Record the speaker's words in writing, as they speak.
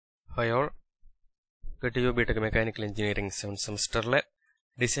Hi all, KTU B Mechanical Engineering 7th semester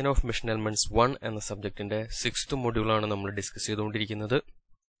Design of Machine Elements 1 എന്ന സബ്ജക്റ്റിന്റെ 6th മൊഡ്യൂളാണ് നമ്മൾ discuss ചെയ്തുകൊണ്ടിരിക്കുന്നത്.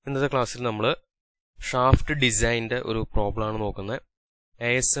 ഇന്നത്തെ ക്ലാസ്സിൽ നമ്മൾ ഷാഫ്റ്റ് ഡിസൈനിന്റെ ഒരു പ്രോബ്ലം ആണ് നോക്കുന്നത്.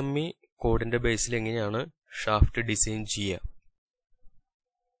 ASME കോഡിന്റെ ബേസിൽ എങ്ങനെയാണ് ഷാഫ്റ്റ് ഡിസൈൻ ചെയ്യുക.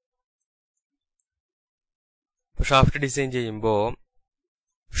 ഷാഫ്റ്റ് ഡിസൈൻ ചെയ്യുമ്പോൾ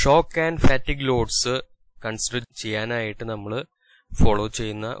ഷോക്ക് ആൻഡ് ഫാറ്റിക് ലോഡ്സ് കൺസിഡർ ചെയ്യാനായിട്ട് നമ്മൾ ഫോളോ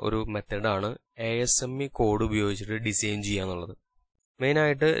ചെയ്യുന്ന ഒരു മെത്തഡാണ് ASME കോഡ് ഉപയോഗിച്ചിട്ട് ഡിസൈൻ ചെയ്യുക എന്നുള്ളത്.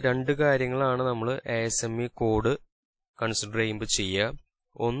 മെയിനായിട്ട് രണ്ട് കാര്യങ്ങളാണ് നമ്മൾ ASME കോഡ് കൺസിഡർ ചെയ്യുമ്പോൾ ചെയ്യുക.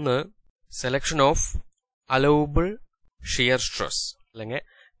 ഒന്ന്, selection of allowable shear stress അല്ലെങ്കിൽ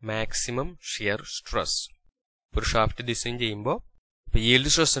മാക്സിമം ഷിയർ സ്ട്രെസ്. ഒരു ഷാഫ്റ്റ് ഡിസൈൻ ചെയ്യുമ്പോൾ yield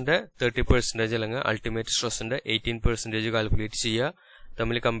സ്ട്രെസ്സിന്റെ 30% അല്ലെങ്കിൽ അൾട്ടിമേറ്റ് സ്ട്രെസ്സിന്റെ 18% കാൽക്കുലേറ്റ് ചെയ്യുക.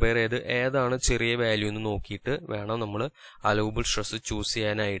 തമ്മിൽ കമ്പയർ ചെയ്ത് ഏതാണ് ചെറിയ വാല്യൂ എന്ന് നോക്കിയിട്ട് വേണം നമ്മൾ അലൗബിൾ സ്ട്രെസ് ചൂസ്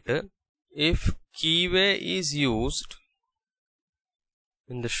ചെയ്യാനായിട്ട്. If keyway is used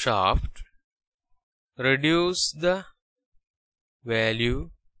in the shaft, reduce the value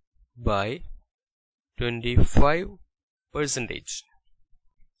by 25%.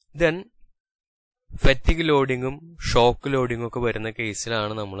 Then fatigue ലോഡിങ്ങും shock ലോഡിങ്ങും ഒക്കെ വരുന്ന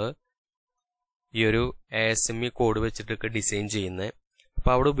കേസിലാണ് നമ്മൾ ഈ ഒരു ASME കോഡ് വെച്ചിട്ടൊക്കെ ഡിസൈൻ ചെയ്യുന്നത്. അപ്പൊ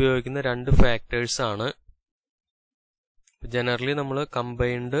അവിടെ ഉപയോഗിക്കുന്ന രണ്ട് ഫാക്ടേഴ്സ് ആണ്. ജനറലി നമ്മൾ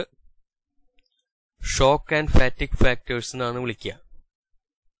കമ്പൈൻഡ് ഷോക്ക് ആൻഡ് ഫാറ്റിക് ഫാക്ടേഴ്സ് എന്നാണ് വിളിക്കുക.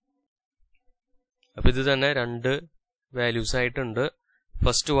 അപ്പൊ ഇത് തന്നെ രണ്ട് വാല്യൂസ് ആയിട്ടുണ്ട്.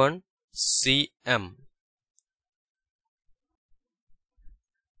 First one CM,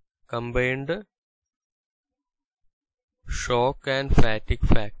 combined shock and ഫാറ്റിക്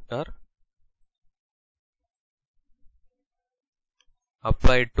factor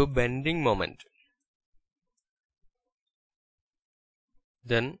applied to bending moment.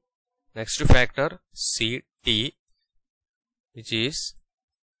 Then next factor CT, which is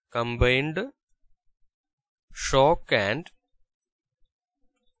combined shock and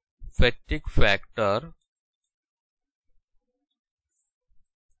fatigue factor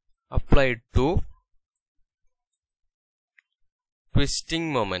applied to twisting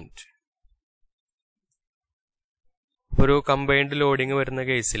moment. ഒരു combined loading വരുന്ന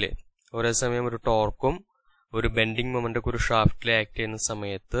കേസിൽ ഒരേ സമയം ഒരു ടോർക്കും ഒരു ബെൻഡിങ് മൊമെന്റൊക്കെ ഒരു ഷാഫ്റ്റിൽ ആക്ട് ചെയ്യുന്ന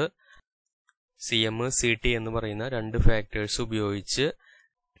സമയത്ത് CM CT എന്ന് പറയുന്ന രണ്ട് ഫാക്ടേഴ്സ് ഉപയോഗിച്ച്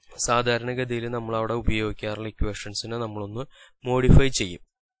സാധാരണഗതിയിൽ നമ്മൾ അവിടെ ഉപയോഗിക്കാറുള്ള ഇക്വേഷൻസിനെ നമ്മളൊന്ന് മോഡിഫൈ ചെയ്യും.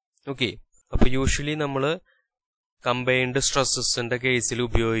 ഓക്കെ, അപ്പൊ യൂഷ്വലി നമ്മൾ കമ്പൈൻഡ് സ്ട്രെസ്സസിന്റെ കേസിൽ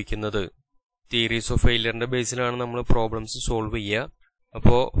ഉപയോഗിക്കുന്നത് തിയറീസ് ഓഫ് ഫെയിലിയറിന്റെ ബേസിലാണ് നമ്മൾ പ്രോബ്ലംസ് സോൾവ് ചെയ്യുക.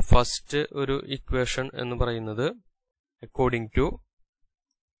 അപ്പോ ഫസ്റ്റ് ഒരു ഇക്വേഷൻ എന്ന് പറയുന്നത് according to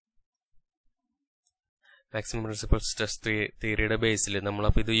maximum principal stress തിയറിയുടെ ബേസിൽ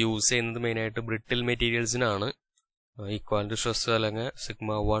നമ്മളപ്പോ ഇത് യൂസ് ചെയ്യുന്നത് മെയിനായിട്ട് ബ്രിട്ടിൽ മെറ്റീരിയൽസിനാണ്. ഈക്വാലിറ്റി സ്ട്രെസ് അല്ലെങ്കിൽ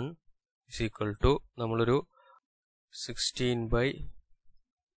σ1 is equal to നമ്മളൊരു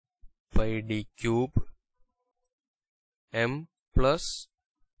 16/πd³ m plus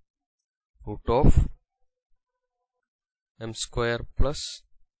 √m² plus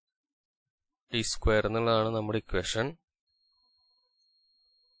t² എന്നുള്ളതാണ് നമ്മുടെ ഇക്വേഷൻ.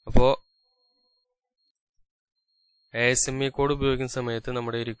 അപ്പോ ASME കോഡ് ഉപയോഗിക്കുന്ന സമയത്ത്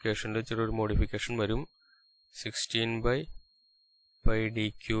നമ്മുടെ ഒരു ഇക്വേഷനിൽ ചെറിയൊരു മോഡിഫിക്കേഷൻ വരും.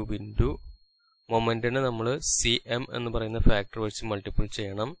 16/πd³ ഇൻറ്റു മൊമെന്റിനെ നമ്മൾ CM എന്ന് പറയുന്ന ഫാക്ടർ വെച്ച് മൾട്ടിപ്പിൾ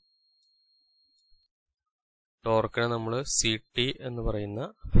ചെയ്യണം. ടോർക്കിനെ നമ്മൾ CT എന്ന് പറയുന്ന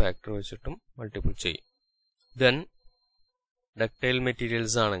ഫാക്ടർ വെച്ചിട്ടും മൾട്ടിപ്പിൾ ചെയ്യും. ദെൻ ഡക്ടൈൽ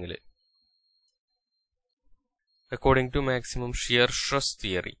മെറ്റീരിയൽസ് ആണെങ്കിൽ according to maximum shear stress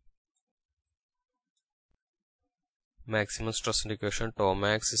theory, maximum stress equation tau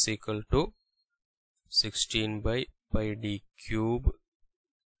max is equal to 16/πd³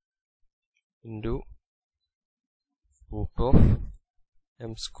 into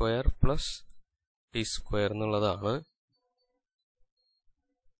 √m² plus t² എന്നുള്ളതാണ്.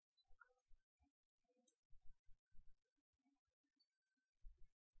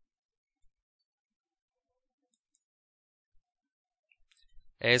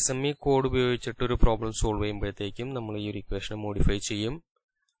 ASME കോഡ് ഉപയോഗിച്ചിട്ട് ഒരു പ്രോബ്ലം സോൾവ് ചെയ്യുമ്പോഴത്തേക്കും നമ്മൾ ഈ ഒരു ഇക്വേഷനെ മോഡിഫൈ ചെയ്യും.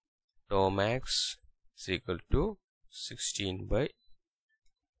 tau max is equal to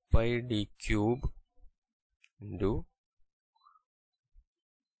 16/πd³ into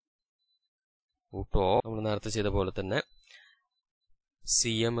നമ്മൾ നേരത്തെ ചെയ്ത പോലെ തന്നെ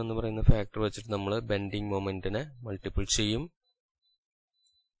CM എന്ന് പറയുന്ന ഫാക്ടർ വെച്ചിട്ട് നമ്മൾ ബെൻഡിങ് മൊമെന്റിനെ മൾട്ടിപ്പിൾ ചെയ്യും.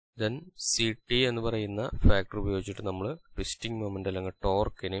 ദെൻ CT എന്ന് പറയുന്ന ഫാക്ടർ ഉപയോഗിച്ചിട്ട് നമ്മൾ ട്വിസ്റ്റിംഗ് മൊമെന്റ് അല്ലെങ്കിൽ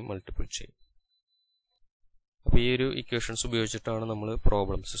ടോർക്കിനെ മൾട്ടിപ്പിൾ ചെയ്യും. അപ്പോൾ ഈ ഒരു ഇക്വേഷൻസ് ഉപയോഗിച്ചിട്ടാണ് നമ്മൾ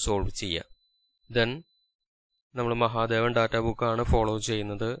പ്രോബ്ലംസ് സോൾവ് ചെയ്യുക. ദെൻ നമ്മൾ മഹാദേവൻ ഡാറ്റ ബുക്കാണ് ഫോളോ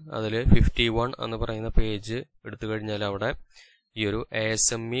ചെയ്യുന്നത്. അതിൽ 51 എന്ന് പറയുന്ന പേജ് എടുത്തു കഴിഞ്ഞാൽ അവിടെ ഈ ഒരു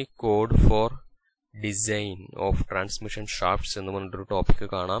ASME code four design of transmission shafts എന്ന് പറഞ്ഞിട്ടൊരു ടോപ്പിക്ക്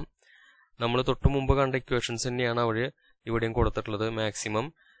കാണാം. നമ്മൾ തൊട്ട് മുമ്പ് കണ്ട ഇക്വേഷൻസ് തന്നെയാണ് അവിടെ ഇവിടെയും കൊടുത്തിട്ടുള്ളത്. Maximum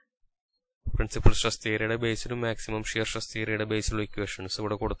principal stress തിയറിയുടെ ബേസിലും maximum shear stress തിയറിയുടെ ബേസിലുള്ള equations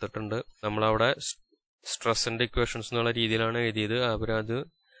ഇവിടെ കൊടുത്തിട്ടുണ്ട്. നമ്മളവിടെ സ്ട്രെസ്സിന്റെ ഇക്വേഷൻസ് എന്നുള്ള രീതിയിലാണ് എഴുതിയത്. അവരത്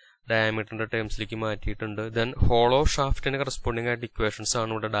ഡയമീറ്ററിന്റെ ടേംസിലേക്ക് മാറ്റിയിട്ടുണ്ട്. ദെൻ ഹോളോ ഷാഫ്റ്റിന് കറസ്പോണ്ടിങ് ആയിട്ട് ഇക്വേഷൻസ്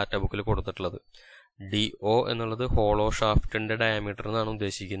ആണ് ഇവിടെ ഡാറ്റ ബുക്കിൽ കൊടുത്തിട്ടുള്ളത്. DO എന്നുള്ളത് ഹോളോ ഷാഫ്റ്റിന്റെ ഡയമീറ്റർ എന്നാണ്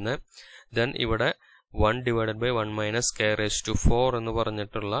ഉദ്ദേശിക്കുന്നത്. ദെൻ ഇവിടെ 1/1 - k⁴ എന്ന്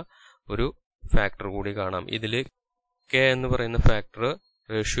പറഞ്ഞിട്ടുള്ള ഒരു ഫാക്ടർ കൂടി കാണാം. ഇതിൽ K എന്ന് പറയുന്ന factor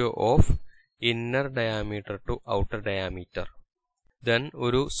ratio of inner diameter to outer diameter. Then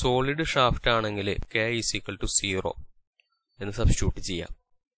ഒരു സോളിഡ് ഷാഫ്റ്റ് ആണെങ്കിൽ K = 0 എന്ന് സബ്സ്റ്റിറ്റ്യൂട്ട് ചെയ്യാം.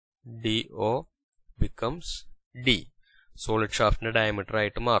 DO becomes D, solid ഷാഫ്റ്റിന്റെ diameter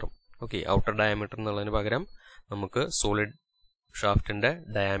ആയിട്ട് മാറും. ഓക്കെ, ഔട്ടർ ഡയമീറ്റർ എന്നുള്ളതിന് പകരം നമുക്ക് സോളിഡ് ഷാഫ്റ്റിന്റെ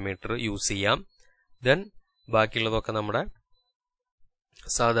ഡയമീറ്റർ യൂസ് ചെയ്യാം. ദെൻ ബാക്കിയുള്ളതൊക്കെ നമ്മുടെ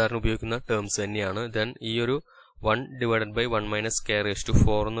സാധാരണ ഉപയോഗിക്കുന്ന ടേംസ് തന്നെയാണ്. ദെൻ ഈ ഒരു 1/1 - k⁴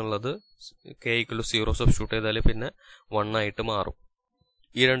 എന്നുള്ളത് K = 0 സബ്സ്റ്റിറ്റ്യൂട്ട് ചെയ്താൽ പിന്നെ 1 ആയിട്ട് മാറും.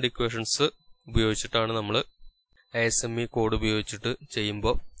 ഈ രണ്ട് ഇക്വേഷൻസ് ഉപയോഗിച്ചിട്ടാണ് നമ്മൾ ASME കോഡ് ഉപയോഗിച്ചിട്ട്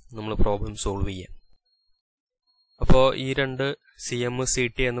ചെയ്യുമ്പോൾ നമ്മൾ പ്രോബ്ലം സോൾവ് ചെയ്യാം. അപ്പോൾ ഈ രണ്ട് CM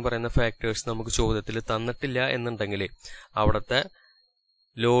CT എന്ന് പറയുന്ന ഫാക്ടേഴ്സ് നമുക്ക് ചോദ്യത്തിൽ തന്നിട്ടില്ല എന്നുണ്ടെങ്കിൽ അവിടുത്തെ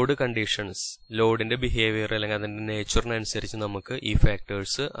ലോഡ് കണ്ടീഷൻസ്, ലോഡിന്റെ ബിഹേവിയർ അല്ലെങ്കിൽ അതിന്റെ നേച്ചറിനനുസരിച്ച് നമുക്ക് ഈ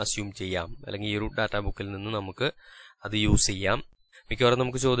ഫാക്ടേഴ്സ് അസ്യൂം ചെയ്യാം, അല്ലെങ്കിൽ ഈ ഒരു ഡാറ്റാ ബുക്കിൽ നിന്ന് നമുക്ക് അത് യൂസ് ചെയ്യാം. മിക്കവാറും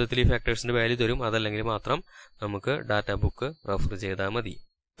നമുക്ക് ചോദ്യത്തിൽ ഈ ഫാക്ടേഴ്സിന്റെ വാല്യൂ തരും. അതല്ലെങ്കിൽ മാത്രം നമുക്ക് ഡാറ്റാ ബുക്ക് റെഫർ ചെയ്താൽ മതി.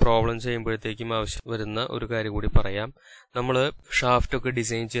 പ്രോബ്ലം ചെയ്യുമ്പോഴത്തേക്കും ആവശ്യം വരുന്ന ഒരു കാര്യം കൂടി പറയാം. നമ്മൾ ഷാഫ്റ്റ് ഒക്കെ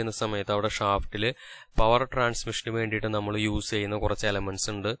ഡിസൈൻ ചെയ്യുന്ന സമയത്ത് അവിടെ ഷാഫ്റ്റിൽ പവർ ട്രാൻസ്മിഷന് വേണ്ടിയിട്ട് നമ്മൾ യൂസ് ചെയ്യുന്ന കുറച്ച് എലമെന്റ്സ്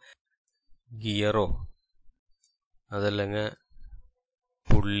ഉണ്ട്. ഗിയറോ അതല്ലെങ്കിൽ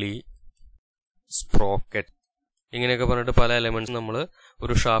പുള്ളി, സ്പ്രോക്കറ്റ്, ഇങ്ങനെയൊക്കെ പറഞ്ഞിട്ട് പല എലമെന്റ്സ് നമ്മൾ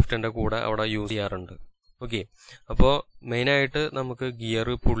ഒരു ഷാഫ്റ്റിന്റെ കൂടെ അവിടെ യൂസ് ചെയ്യാറുണ്ട്. ഓക്കെ, അപ്പോൾ മെയിനായിട്ട് നമുക്ക് ഗിയർ,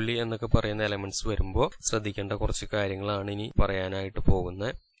 പുള്ളി എന്നൊക്കെ പറയുന്ന എലമെന്റ്സ് വരുമ്പോൾ ശ്രദ്ധിക്കേണ്ട കുറച്ച് കാര്യങ്ങളാണ് ഇനി പറയാനായിട്ട്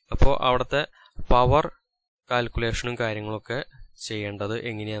പോകുന്നത്. അപ്പോൾ അവിടുത്തെ പവർ കാൽക്കുലേഷനും കാര്യങ്ങളൊക്കെ ചെയ്യേണ്ടത്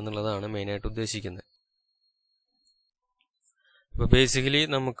എങ്ങനെയാന്നുള്ളതാണ് മെയിനായിട്ട് ഉദ്ദേശിക്കുന്നത്. അപ്പോൾ ബേസിക്കലി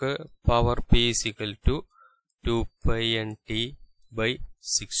നമുക്ക് പവർ P =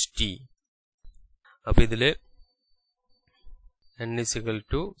 2πnt/60. അപ്പൊ ഇതില് N =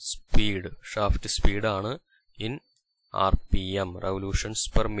 സ്പീഡ്, ഷാഫ്റ്റ് സ്പീഡ് ആണ് in RPM, revolutions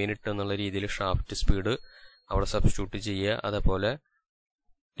per minute എന്നുള്ള രീതിയിൽ ഷാഫ്റ്റ് സ്പീഡ് അവിടെ സബ്സ്റ്റിറ്റ്യൂട്ട് ചെയ്യുക. അതേപോലെ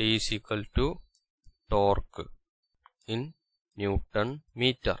T = torque in newton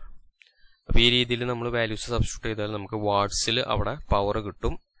metre. അപ്പൊ ഈ രീതിയിൽ നമ്മൾ വാല്യൂസ് സബ്സ്റ്റിറ്റ്യൂട്ട് ചെയ്താൽ നമുക്ക് വാട്ട്സിൽ അവിടെ പവർ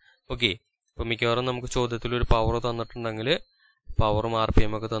കിട്ടും. ഓക്കെ, അപ്പൊ മിക്കവാറും നമുക്ക് ചോദ്യത്തിൽ ഒരു പവർ തന്നിട്ടുണ്ടെങ്കിൽ, പവറും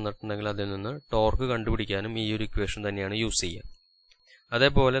RPM ഒക്കെ തന്നിട്ടുണ്ടെങ്കിൽ അതിൽ നിന്ന് ടോർക്ക് കണ്ടുപിടിക്കാനും ഈ ഒരു ഇക്വേഷൻ തന്നെയാണ് യൂസ് ചെയ്യുക.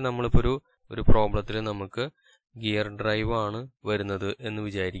 അതേപോലെ നമ്മളിപ്പോൾ ഒരു പ്രോബ്ലത്തിൽ നമുക്ക് ഗിയർ ഡ്രൈവ് ആണ് വരുന്നത് എന്ന്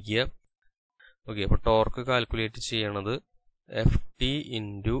വിചാരിക്കുക. ഓക്കെ, അപ്പൊ ടോർക്ക് കാൽക്കുലേറ്റ് ചെയ്യണത് Ft ×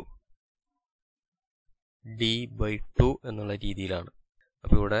 d/2 എന്നുള്ള രീതിയിലാണ്.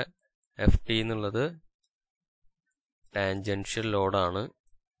 അപ്പൊ ഇവിടെ Ft എന്നുള്ളത് tangential ലോഡാണ്.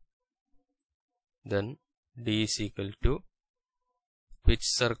 Then d = pitch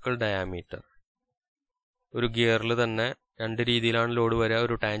circle diameter. ഒരു ഗിയറിൽ തന്നെ രണ്ട് രീതിയിലാണ് ലോഡ് വരിക.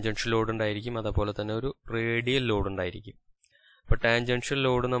 ഒരു ടാൻജൻഷ്യൽ ലോഡ് ഉണ്ടായിരിക്കും, അതേപോലെ തന്നെ ഒരു റേഡിയൽ ലോഡ് ഉണ്ടായിരിക്കും. അപ്പൊ ടാൻജൻഷ്യൽ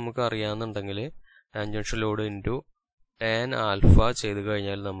ലോഡ് നമുക്ക് അറിയാമെന്നുണ്ടെങ്കിൽ ടാൻജൻഷ്യൽ ലോഡ് ഇൻറ്റു tan α ചെയ്ത്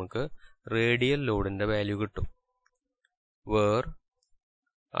കഴിഞ്ഞാൽ നമുക്ക് റേഡിയൽ ലോഡിന്റെ വാല്യൂ കിട്ടും. Where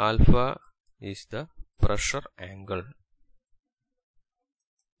α is the pressure angle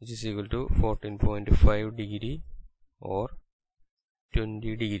which is equal to 14.5 degree or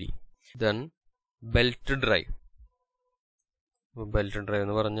 20 degree. Then belt drive. Belt drive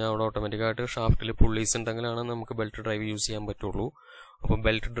എന്ന് പറഞ്ഞാൽ അവിടെ ഓട്ടോമാറ്റിക്കായിട്ട് ഷാഫ്റ്റിൽ പുള്ളീസ് ഉണ്ടെങ്കിലാണ് നമുക്ക് ബെൽറ്റ് ഡ്രൈവ് യൂസ് ചെയ്യാൻ പറ്റുള്ളൂ. അപ്പോൾ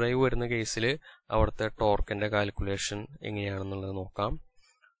ബെൽറ്റ് ഡ്രൈവ് വരുന്ന കേസിൽ അവിടുത്തെ ടോർക്കിന്റെ കാൽക്കുലേഷൻ എങ്ങനെയാണെന്നുള്ളത് നോക്കാം.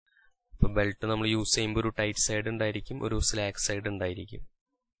 ഇപ്പോൾ ബെൽറ്റ് നമ്മൾ യൂസ് ചെയ്യുമ്പോൾ ഒരു ടൈറ്റ് സൈഡ് ഉണ്ടായിരിക്കും, ഒരു സ്ലാക്ക് സൈഡ് ഉണ്ടായിരിക്കും.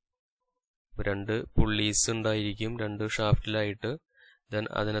 രണ്ട് പുള്ളീസ് ഉണ്ടായിരിക്കും രണ്ട് ഷാഫ്റ്റിലായിട്ട്. ദെൻ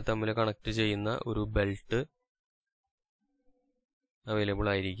അതിനെ തമ്മിൽ കണക്ട് ചെയ്യുന്ന ഒരു ബെൽറ്റ് അവൈലബിൾ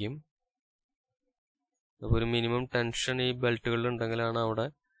ആയിരിക്കും. അപ്പോൾ ഒരു മിനിമം ടെൻഷൻ ഈ ബെൽറ്റുകളിൽ ഉണ്ടെങ്കിലാണ് അവിടെ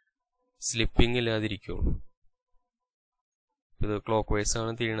സ്ലിപ്പിംഗ് ഇല്ലാതിരിക്കുള്ളൂ. ഇത് ക്ലോക്ക് വൈസ്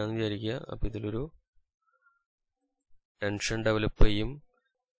ആണ് തിരിയണമെന്ന് വിചാരിക്കുക. അപ്പോൾ ഇതിലൊരു ടെൻഷൻ ഡെവലപ്പ് ചെയ്യും.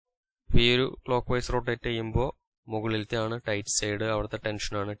 ഈ ഒരു ക്ലോക്ക് വൈസ് റൊട്ടേറ്റ് ചെയ്യുമ്പോൾ മുകളിലത്തെയാണ് ടൈറ്റ് സൈഡ്, അവിടുത്തെ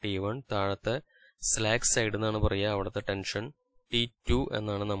ടെൻഷനാണ് T1. താഴത്തെ സ്ലാക്ക് സൈഡ് എന്നാണ് പറയുക, അവിടുത്തെ ടെൻഷൻ T2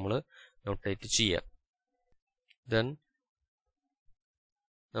 എന്നാണ് നമ്മൾ നോട്ടേറ്റ് ചെയ്യുക. ദെൻ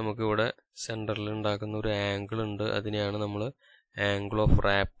നമുക്കിവിടെ സെൻറ്ററിൽ ഉണ്ടാക്കുന്ന ഒരു ആംഗിൾ ഉണ്ട്, അതിനെയാണ് നമ്മൾ ആംഗിൾ ഓഫ്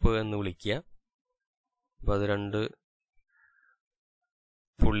റാപ്പ് എന്ന് വിളിക്കുക. അപ്പോൾ അത് രണ്ട്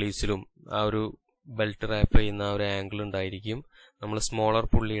പുള്ളീസിലും ആ ഒരു ബെൽറ്റ് റാപ്പ് ചെയ്യുന്ന ആ ഒരു ആംഗിൾ ഉണ്ടായിരിക്കും. നമ്മൾ സ്മോളർ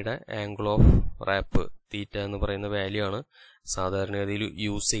പുള്ളിയുടെ ആംഗിൾ ഓഫ് റാപ്പ് തീറ്റ എന്ന് പറയുന്ന വാല്യൂ ആണ് സാധാരണഗതിയിൽ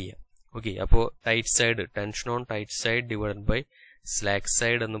യൂസ് ചെയ്യുക. ഓക്കെ, അപ്പോൾ tight side, tension on tight side divided by slack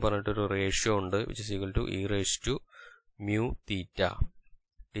side എന്ന് പറഞ്ഞിട്ടൊരു റേഷ്യോ ഉണ്ട്, which is equal to E raised to mu theta.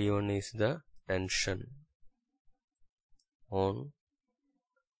 T1 is the tension on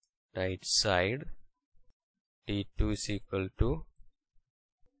tight side, T2 is equal to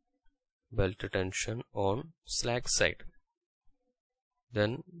belt tension on slack side.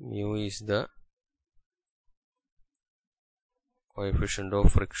 Then mu is the coefficient of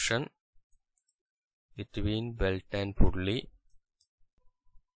friction between belt and pulley.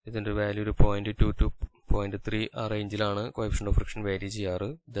 ഇതിന്റെ value ഒരു 0.2 to 0.3 ആ റേഞ്ചിലാണ് coefficient of friction vary ചെയ്യാറ്.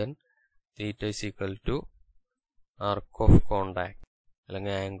 Then theta is equal to arc of contact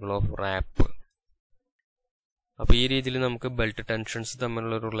അല്ലെങ്കിൽ angle of rap. അപ്പോൾ ഈ രീതിയിൽ നമുക്ക് ബെൽറ്റ് ടെൻഷൻസ്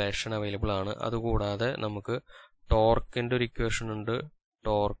തമ്മിലുള്ള ഒരു റിലേഷൻ അവൈലബിൾ ആണ്. അതുകൂടാതെ നമുക്ക് ടോർക്കിന്റെ ഒരു ഇക്വേഷൻ ഉണ്ട്.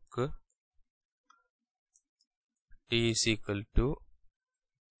 Torque T is equal to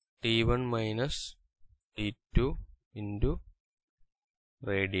T1 minus T2 into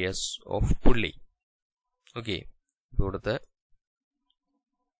radius of pulley. Okay, ഇവിടുത്തെ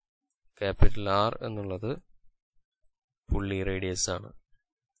ക്യാപിറ്റൽ R എന്നുള്ളത് പുള്ളി റേഡിയസ് ആണ്.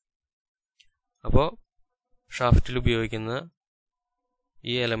 അപ്പോൾ ഷാഫ്റ്റിൽ ഉപയോഗിക്കുന്ന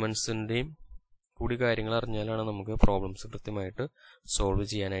ഈ എലമെന്റ്സിന്റെയും കൂടി കാര്യങ്ങൾ അറിഞ്ഞാലാണ് നമുക്ക് പ്രോബ്ലംസ് കൃത്യമായിട്ട് സോൾവ്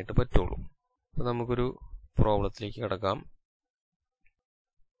ചെയ്യാനായിട്ട് പറ്റുള്ളൂ. അപ്പോൾ നമുക്കൊരു പ്രോബ്ലത്തിലേക്ക് കടക്കാം.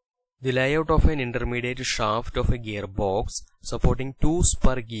 The layout of an intermediate shaft of a gearbox supporting two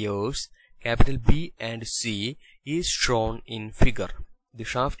spur gears capital B and C is shown in figure. The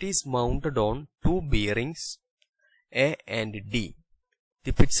shaft is mounted on two bearings A and D.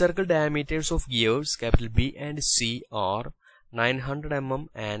 The pit circle diameters of gears capital B and C are 900 mm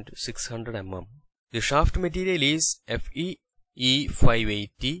and 600 mm. The shaft material is FE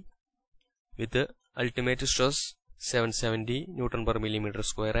 580 with the ultimate stress 770 Newton per millimeter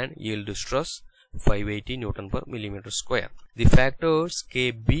square and yield stress 580 Newton per millimeter square. The factors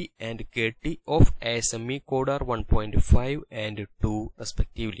KB and KT of ASME code are 1.5 and 2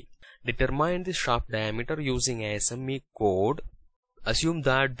 respectively. Determine the shaft diameter using ASME code. Assume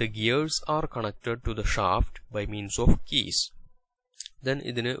that the gears are connected to the shaft by means of keys. Then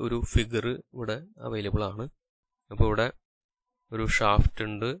ഇതിന് ഒരു figure ഇവിടെ available ആണ്. അപ്പോൾ ഇവിടെ ഒരു shaft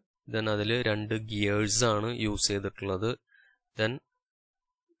ഉണ്ട്. Then അതിൽ രണ്ട് ഗിയേഴ്സ് ആണ് യൂസ് ചെയ്തിട്ടുള്ളത്. ദെൻ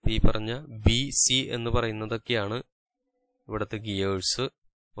ഈ പറഞ്ഞ BC എന്ന് പറയുന്നതൊക്കെയാണ് ഇവിടുത്തെ ഗിയേഴ്സ്.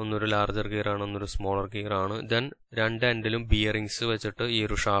 ഒന്നൊരു ലാർജർ ഗിയർ ആണ്, ഒന്നൊരു സ്മോളർ ഗിയർ ആണ്. ദെൻ രണ്ട് എൻഡിലും ബിയറിങ്സ് വെച്ചിട്ട് ഈ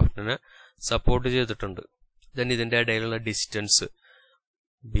ഒരു ഷാഫ്റ്റിനെ സപ്പോർട്ട് ചെയ്തിട്ടുണ്ട്. ദെൻ ഇതിന്റെ ഇടയിലുള്ള ഡിസ്റ്റൻസ്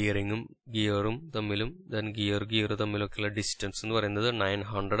ബിയറിങ്ങും ഗിയറും തമ്മിലും ദെൻ ഗിയർ തമ്മിലൊക്കെയുള്ള ഡിസ്റ്റൻസ് എന്ന് പറയുന്നത്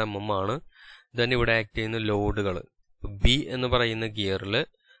 900 mm ആണ്. ദെൻ ഇവിടെ ആക്ട് ചെയ്യുന്ന ലോഡുകൾ, B എന്ന് പറയുന്ന ഗിയറിൽ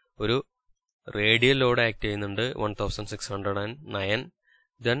ഒരു റേഡിയൽ ലോഡ് ആക്ട് ചെയ്യുന്നുണ്ട് 1609.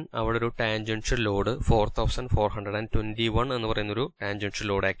 ദെൻ അവിടെ ഒരു ടാൻജൻഷ്യൽ ലോഡ് 4421 എന്ന് പറയുന്ന ഒരു ടാൻജൻഷ്യൽ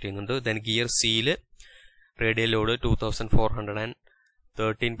ലോഡ് ആക്ട് ചെയ്യുന്നുണ്ട്. ദെൻ ഗിയർ സിയിൽ റേഡിയൽ ലോഡ്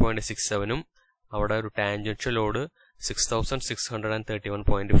 2413.67 അവിടെ ഒരു ടാൻജൻഷ്യൽ ലോഡ്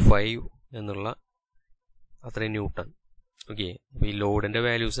 6631.5 എന്നുള്ള അത്രയും ന്യൂട്ടൺ. ഓക്കെ, അപ്പൊ ഈ ലോഡിന്റെ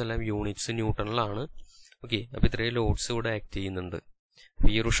വാല്യൂസ് എല്ലാം യൂണിറ്റ്സ് ന്യൂട്ടണിലാണ്. ഓക്കെ, അപ്പൊ ഇത്രയും ലോഡ്സ് ഇവിടെ ആക്ട് ചെയ്യുന്നുണ്ട്.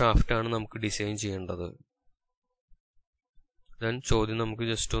 ഈ ഒരു ഷാഫ്റ്റ് ആണ് നമുക്ക് ഡിസൈൻ ചെയ്യേണ്ടത്. ദെൻ ചോദ്യം നമുക്ക്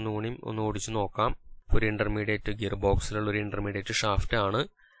ജസ്റ്റ് ഒന്ന് ഓടിച്ചു നോക്കാം. ഒരു ഇന്റർമീഡിയറ്റ് ഗിയർ ബോക്സിലുള്ള ഒരു ഇന്റർമീഡിയറ്റ് ഷാഫ്റ്റ് ആണ്.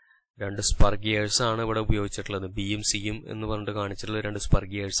 രണ്ട് സ്പർ ഗിയേഴ്സ് ആണ് ഇവിടെ ഉപയോഗിച്ചിട്ടുള്ളത്. ബിയും സിയും എന്ന് പറഞ്ഞിട്ട് കാണിച്ചിട്ടുള്ള രണ്ട് സ്പർ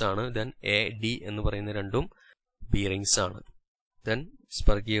ഗിയേഴ്സ് ആണ്. ദെൻ AD എന്ന് പറയുന്ന രണ്ടും ബിയറിങ്സ് ആണ്. ദെൻ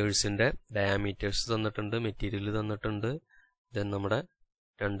സ്പർ ഗിയേഴ്സിന്റെ ഡയാമീറ്റേഴ്സ് തന്നിട്ടുണ്ട്, മെറ്റീരിയൽ തന്നിട്ടുണ്ട്. ദെൻ നമ്മുടെ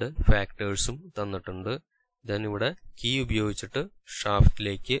രണ്ട് ഫാക്ടേഴ്സും തന്നിട്ടുണ്ട്. ദെൻ ഇവിടെ കീ ഉപയോഗിച്ചിട്ട്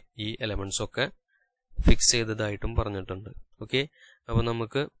ഷാഫ്റ്റിലേക്ക് ഈ എലമെന്റ്സ് ഒക്കെ ഫിക്സ് ചെയ്തതായിട്ടും പറഞ്ഞിട്ടുണ്ട്. ഓക്കെ, അപ്പൊ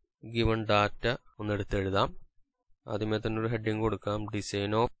നമുക്ക് ഗിവൺ ഡാറ്റ ഒന്ന് എടുത്തെഴുതാം. ആദ്യമേ തന്നെ ഒരു ഹെഡിങ് കൊടുക്കാം,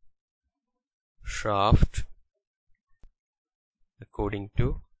 design of shaft according to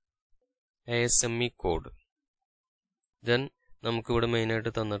ASME code. Then നമുക്കിവിടെ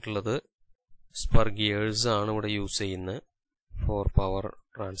മെയിനായിട്ട് തന്നിട്ടുള്ളത് സ്പർ ഗിയേഴ്സ് ആണ് ഇവിടെ യൂസ് ചെയ്യുന്നത് four power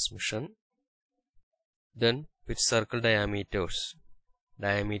transmission. Then pitch circle diameter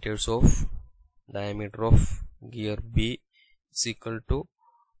of gear B is equal to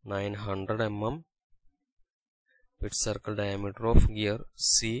 900 mm with circle diameter of gear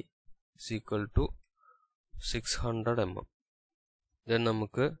C is equal to 600 mm. Then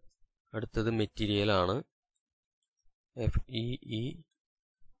നമുക്ക് അടുത്തത് material ആണ്. FEE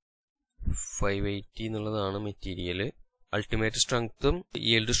 580 എന്നുള്ളതാണ് മെറ്റീരിയൽ. അൾട്ടിമേറ്റ് സ്ട്രെങ്ത്തും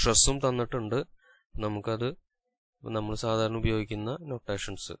yield സ്ട്രെസ്സും തന്നിട്ടുണ്ട്. നമുക്കത് നമ്മൾ സാധാരണ ഉപയോഗിക്കുന്ന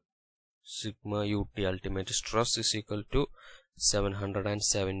notations sigma ut ultimate stress is equal to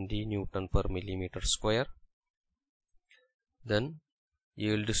 770 Newton per millimeter square. Then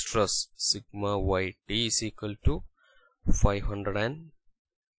yield stress sigma yt is equal to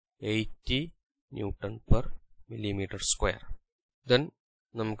 580 Newton per millimeter square. Then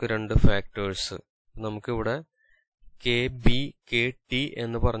നമുക്ക് രണ്ട് ഫാക്ടേഴ്സ്, നമുക്കിവിടെ KB KT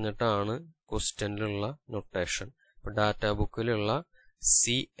എന്ന് പറഞ്ഞിട്ടാണ് ക്വസ്റ്റ്യനിലുള്ള നൊട്ടേഷൻ. ഇപ്പോൾ ഡാറ്റ ബുക്കിലുള്ള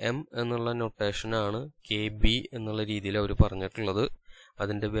CM എന്നുള്ള നൊട്ടേഷനാണ് KB എന്നുള്ള രീതിയിൽ അവർ പറഞ്ഞിട്ടുള്ളത്.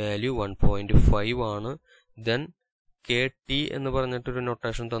 അതിന്റെ വാല്യൂ 1.5 ആണ്. ദെൻ KT എന്ന് പറഞ്ഞിട്ടൊരു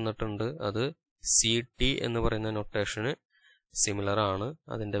നൊട്ടേഷൻ തന്നിട്ടുണ്ട്. അത് CT എന്ന് പറയുന്ന നൊട്ടേഷന് സിമിലർ ആണ്.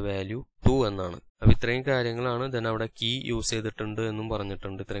 അതിന്റെ വാല്യൂ 2 എന്നാണ്. അപ്പൊ ഇത്രയും കാര്യങ്ങളാണ്. ദെൻ അവിടെ കീ യൂസ് ചെയ്തിട്ടുണ്ട് എന്നും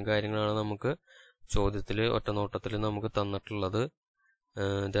പറഞ്ഞിട്ടുണ്ട്. ഇത്രയും കാര്യങ്ങളാണ് നമുക്ക് ചോദ്യത്തിൽ ഒറ്റ നോട്ടത്തിൽ നമുക്ക് തന്നിട്ടുള്ളത്.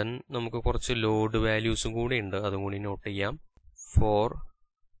 ദെൻ നമുക്ക് കുറച്ച് ലോഡ് വാല്യൂസും കൂടി ഉണ്ട്, അതും കൂടി നോട്ട് ചെയ്യാം. For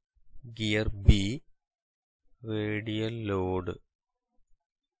gear B, radial load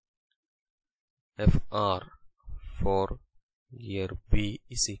FR for gear B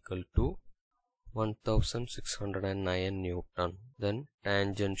is equal to 1609 Newton. Then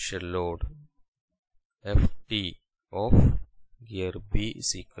tangential load FT of gear B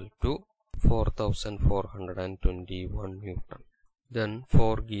is equal to 4421 Newton. Then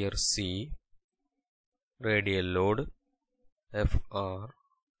for gear C, radial load FR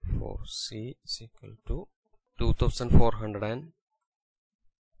for C is equal to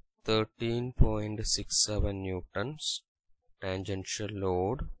 2413.67 Newtons. Tangential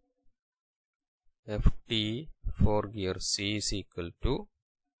load FT for gear C is equal to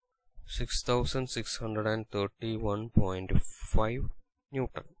 6631.5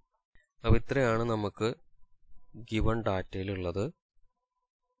 Newton. അപ്പോൾ ഇത്രയാണ് നമുക്ക് given ഡാറ്റയിലുള്ളത്.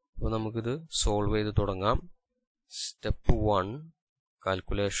 അപ്പോൾ നമുക്കിത് solve ചെയ്ത് തുടങ്ങാം. Step 1,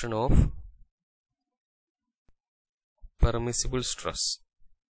 calculation of permissible stress.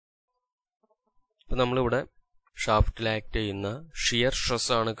 ഇപ്പൊ നമ്മളിവിടെ ഷാഫ്റ്റിൽ act ചെയ്യുന്ന ഷിയർ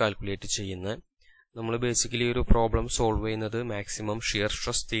സ്ട്രെസ് ആണ് കാൽക്കുലേറ്റ് ചെയ്യുന്നത്. നമ്മൾ ബേസിക്കലി ഒരു പ്രോബ്ലം സോൾവ് ചെയ്യുന്നത് മാക്സിമം ഷിയർ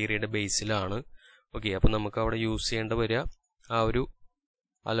സ്ട്രെസ് തിയറിയുടെ ബേസിലാണ്. ഓക്കെ, അപ്പൊ നമുക്ക് അവിടെ യൂസ് ചെയ്യേണ്ട വരിക ആ ഒരു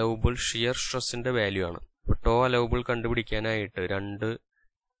അലൗബിൾ ഷിയർ സ്ട്രെസ്സിന്റെ വാല്യൂ ആണ്. ഇപ്പൊ ടോ അലൗബിൾ കണ്ടുപിടിക്കാനായിട്ട് രണ്ട്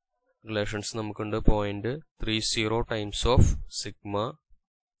റിലേഷൻസ് നമുക്കുണ്ട്. 0.30 times of sigma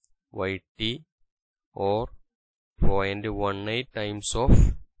YT or 0.18 times of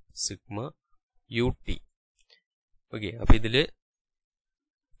sigma UT. Okay, അപ്പൊ ഇതില്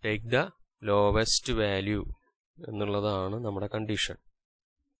ടേക്ക് ദ ലോവസ്റ്റ് വാല്യൂ എന്നുള്ളതാണ് നമ്മുടെ കണ്ടീഷൻ.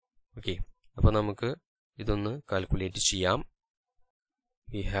 ഓക്കെ, അപ്പൊ നമുക്ക് ഇതൊന്ന് കാൽക്കുലേറ്റ് ചെയ്യാം.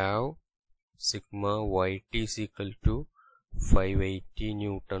 We have sigma YT is equal to 580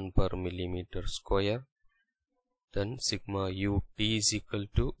 Newton per millimeter square. Then sigma UT is equal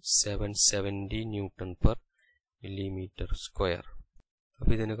to 770 Newton per millimeter square.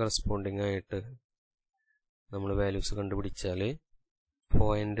 അപ്പോൾ ഇതിന് കറസ്പോണ്ടിങ് ആയിട്ട് നമ്മൾ വാല്യൂസ് കണ്ടുപിടിച്ചാൽ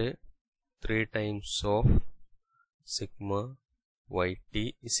 0.3 times of sigma YT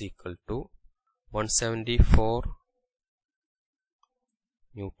is equal to 174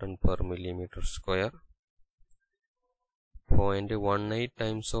 Newton per millimeter square. 0.18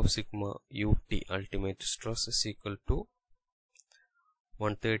 times of sigma UT ultimate stress is equal to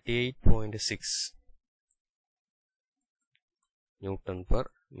 138.6 Newton per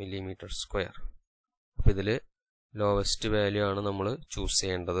millimeter square. അപ്പോൾ ഇതില് lowest value ആണ് നമ്മൾ choose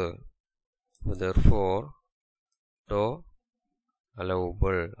ചെയ്യേണ്ടത്. therefore ടോ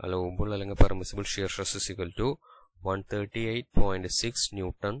അലൗബിൾ അല്ലെങ്കിൽ permissible shear stress is equal to 138.6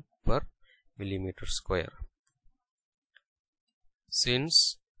 Newton per millimeter square. Since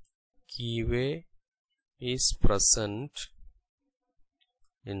keyway is present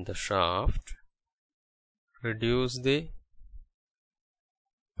in the shaft, reduce the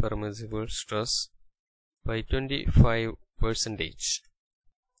permissible stress by 25%.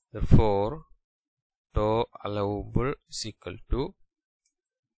 Therefore, tau allowable is equal to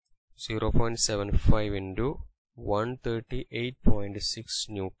 0.75 into 138.6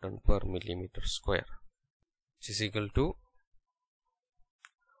 Newton per millimeter square, which is equal to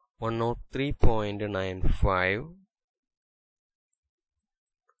 103.95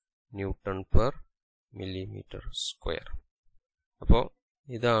 Newton per millimeter square. അപ്പോൾ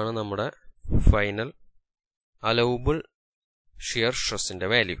ഇതാണ് നമ്മുടെ final allowable shear stressന്റെ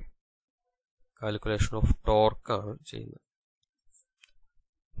value. Calculation of torque ആണ് ചെയ്യുന്നത്.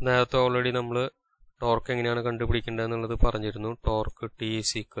 നേരത്തെ already നമ്മൾ torque എങ്ങനെയാണ് കണ്ടുപിടിക്കേണ്ടത് എന്നുള്ളത് പറഞ്ഞിരുന്നു. Torque T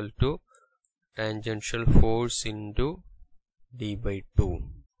is equal to tangential force into d/2.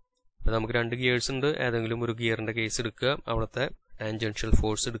 അപ്പോൾ നമുക്ക് രണ്ട് ഗിയേഴ്സ് ഉണ്ട്. ഏതെങ്കിലും ഒരു ഗിയറിന്റെ കേസ് എടുക്കുക, അവിടുത്തെ ടാൻജൻഷ്യൽ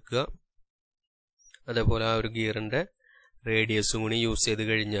ഫോഴ്സ് എടുക്കുക, അതേപോലെ ആ ഒരു ഗിയറിന്റെ റേഡിയസും കൂടി യൂസ് ചെയ്ത്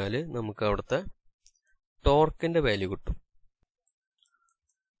കഴിഞ്ഞാൽ നമുക്ക് അവിടുത്തെ ടോർക്കിന്റെ വാല്യൂ കിട്ടും.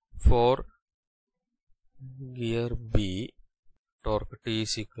 Four gear B torque T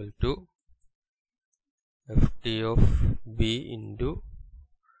is equal to Ft of B into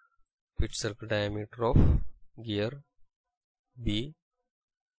pitch circle diameter of gear B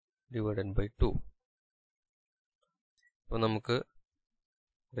divided by 2. അപ്പോൾ നമുക്ക്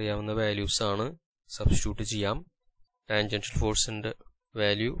അറിയാവുന്ന വാല്യൂസ് ആണ്, സബ്സ്റ്റിറ്റ്യൂട്ട് ചെയ്യാം. ടാൻജൻഷ്യൽ ഫോഴ്സിന്റെ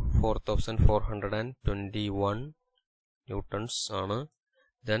വാല്യൂ 4421 ന്യൂട്ടൺസ് ആണ്.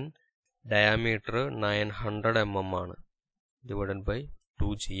 ദെൻ ഡയാമീറ്റർ 900 mm ആണ്. ഡിവൈഡഡ് ബൈ 2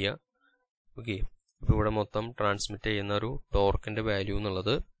 ചെയ്യുക. ഓക്കെ, അപ്പോൾ ഇവിടെ മൊത്തം ട്രാൻസ്മിറ്റ് ചെയ്യുന്ന ഒരു ടോർക്കിന്റെ വാല്യൂ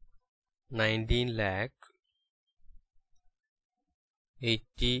എന്നുള്ളത്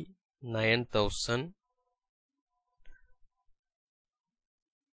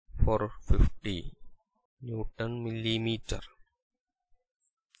ന്യൂട്ടൺ മില്ലിമീറ്റർ.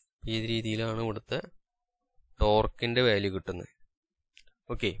 ഈ രീതിയിലാണ് ഇവിടുത്തെ ടോർക്കിന്റെ വാല്യൂ കിട്ടുന്നത്.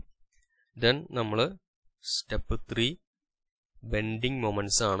 ഓക്കെ, ദെൻ നമ്മൾ സ്റ്റെപ്പ് 3 ബെൻഡിങ്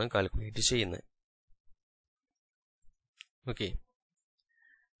മൊമെന്റ്സ് ആണ് കാൽക്കുലേറ്റ് ചെയ്യുന്നത്. ഓക്കെ,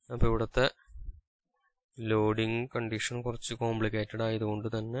 അപ്പോൾ ഇവിടുത്തെ ലോഡിങ് കണ്ടീഷൻ കുറച്ച് കോംപ്ലിക്കേറ്റഡ് ആയതുകൊണ്ട്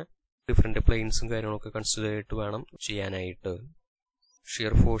തന്നെ ഡിഫറെന്റ് പ്ലെയിൻസും കാര്യങ്ങളൊക്കെ കൺസിഡർ ചെയ്തിട്ട് വേണം ചെയ്യാനായിട്ട്.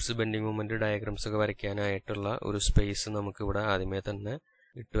 Shear force bending moment diagrams ഒക്കെ വരയ്ക്കാനായിട്ടുള്ള ഒരു സ്പേസ് നമുക്ക് ഇവിടെ ആദ്യമേ തന്നെ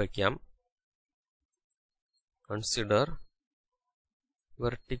ഇട്ട് വയ്ക്കാം. Consider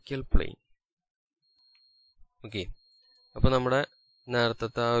vertical plane. ഓക്കെ, അപ്പോൾ നമ്മുടെ നേരത്തെ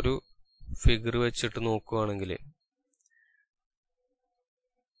ആ ഒരു ഫിഗർ വെച്ചിട്ട് നോക്കുകയാണെങ്കിൽ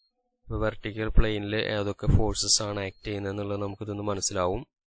വെർട്ടിക്കൽ പ്ലെയിനിൽ ഏതൊക്കെ ഫോഴ്സസ് ആണ് ആക്ട് ചെയ്യുന്നത് എന്നുള്ളത് നമുക്കിതൊന്ന് മനസ്സിലാവും.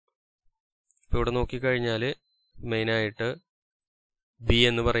 ഇപ്പോൾ ഇവിടെ നോക്കിക്കഴിഞ്ഞാൽ മെയിനായിട്ട് ബി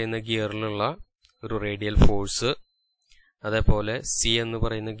എന്ന് പറയുന്ന ഗിയറിലുള്ള ഒരു റേഡിയൽ ഫോഴ്സ്, അതേപോലെ സി എന്ന്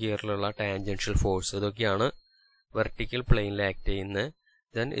പറയുന്ന ഗിയറിലുള്ള ടാൻജൻഷ്യൽ ഫോഴ്സ്, ഇതൊക്കെയാണ് വെർട്ടിക്കൽ പ്ലെയിനിൽ ആക്ട് ചെയ്യുന്നത്.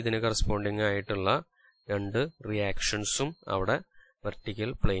 ദെൻ ഇതിന് കറസ്പോണ്ടിങ് ആയിട്ടുള്ള രണ്ട് റിയാക്ഷൻസും അവിടെ വെർട്ടിക്കൽ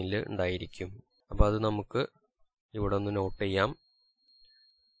പ്ലെയിനിൽ ഉണ്ടായിരിക്കും. അപ്പോൾ അത് നമുക്ക് ഇവിടെ ഒന്ന് നോട്ട് ചെയ്യാം.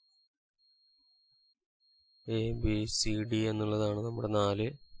 ABCD എന്നുള്ളതാണ് നമ്മുടെ 4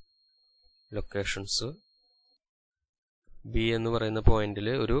 ലൊക്കേഷൻസ്. ബി എന്ന് പറയുന്ന പോയിന്റിൽ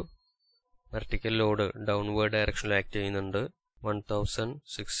ഒരു വെർട്ടിക്കൽ ലോഡ് ഡൗൺവേർഡ് ഡയറക്ഷനിൽ ആക്ട് ചെയ്യുന്നുണ്ട്,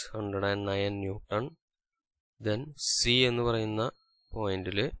 1609 ന്യൂട്ടൺ. ദെൻ സി എന്ന് പറയുന്ന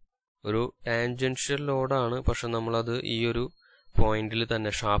പോയിന്റിൽ ഒരു ടാൻജൻഷ്യൽ ലോഡാണ്, പക്ഷെ നമ്മളത് ഈ ഒരു പോയിന്റിൽ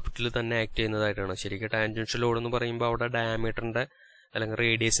തന്നെ ഷാഫ്റ്റിൽ തന്നെ ആക്ട് ചെയ്യുന്നതായിട്ടാണ്. ശരിക്കും ടാൻജൻഷ്യൽ ലോഡ് എന്ന് പറയുമ്പോൾ അവിടെ ഡയമീറ്ററിന്റെ അല്ലെങ്കിൽ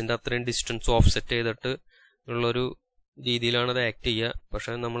റേഡിയസിന്റെ അത്രയും ഡിസ്റ്റൻസ് ഓഫ്സെറ്റ് ചെയ്തിട്ട് ഉള്ളൊരു രീതിയിലാണ് അത് ആക്ട് ചെയ്യുക.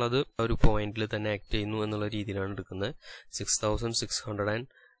 പക്ഷെ നമ്മളത് ഒരു പോയിന്റിൽ തന്നെ ആക്ട് ചെയ്യുന്നു എന്നുള്ള രീതിയിലാണ് എടുക്കുന്നത്.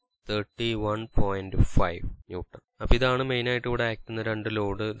 6631.5 ന്യൂട്ടൺ. അപ്പൊ ഇതാണ് മെയിൻ ആയിട്ട് ഇവിടെ ആക്ട് ചെയ്യുന്ന രണ്ട്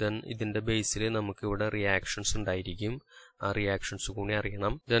ലോഡ്. ദെൻ ഇതിന്റെ ബേസിൽ നമുക്ക് ഇവിടെ റിയാക്ഷൻസ് ഉണ്ടായിരിക്കും. ആ റിയാക്ഷൻസ് കൂടി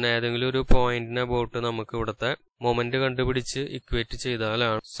അറിയണം. ദെൻ ഏതെങ്കിലും ഒരു പോയിന്റിനെ അബൌട്ട് നമുക്ക് ഇവിടുത്തെ മൊമെന്റ് കണ്ടുപിടിച്ച് ഇക്വേറ്റ്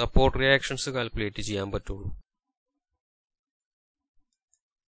ചെയ്താലാണ് സപ്പോർട്ട് റിയാക്ഷൻസ് കാൽക്കുലേറ്റ് ചെയ്യാൻ പറ്റുള്ളൂ.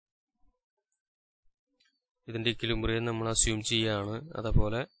 ഇതിന്റെ ഇക്വിലിബ്രിയം നമ്മൾ അസ്യൂം ചെയ്യുകയാണ്.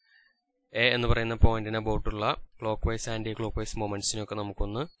 അതേപോലെ എ എന്ന് പറയുന്ന പോയിന്റിന് അബൌട്ടുള്ള clock vice anti clock vice മൊമെന്റ്സിനൊക്കെ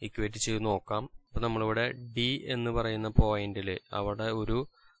നമുക്കൊന്ന് ഇക്വേറ്റ് ചെയ്ത് നോക്കാം. അപ്പൊ നമ്മളിവിടെ ഡി എന്ന് പറയുന്ന പോയിന്റിൽ അവിടെ ഒരു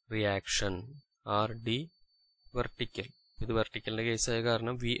റിയാക്ഷൻ RD വെർട്ടിക്കൽ, ഇത് വെർട്ടിക്കലിന്റെ കേസ് ആയ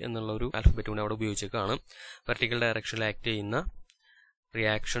കാരണം വി എന്നുള്ള ഒരു ആൽഫബറ്റ് കൂടി അവിടെ ഉപയോഗിച്ചേക്കാണ്. വെർട്ടിക്കൽ ഡയറക്ഷനിൽ ആക്ട് ചെയ്യുന്ന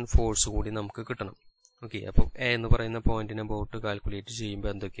റിയാക്ഷൻ ഫോഴ്സ് കൂടി നമുക്ക് കിട്ടണം. ഓക്കെ, അപ്പോൾ എ എന്ന് പറയുന്ന പോയിന്റിന് അബൌട്ട് കാൽക്കുലേറ്റ്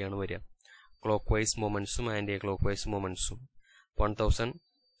ചെയ്യുമ്പോൾ എന്തൊക്കെയാണ് വരിക? Clock vice മൊമെന്റ്സും anti clock vice മൊമെന്റ്സും.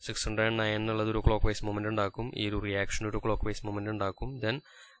 1609 എന്നുള്ളത് ഒരു ക്ലോക്ക് വൈസ് മൊമെന്റ് ഉണ്ടാക്കും, ഈ ഒരു റിയാക്ഷൻ ഒരു ക്ലോക്ക് വൈസ് മൊമെന്റ് ഉണ്ടാക്കും. ദെൻ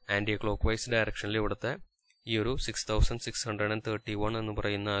ആന്റി ക്ലോക്ക് വൈസ് ഡയറക്ഷനിൽ ഇവിടുത്തെ ഈ ഒരു 6631 എന്ന്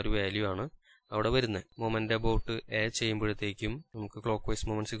പറയുന്ന ആ ഒരു വാല്യൂ ആണ് അവിടെ വരുന്നത്. മൊമെന്റ് അബൌട്ട് എ ചെയ്യുമ്പോഴത്തേക്കും നമുക്ക് clock vice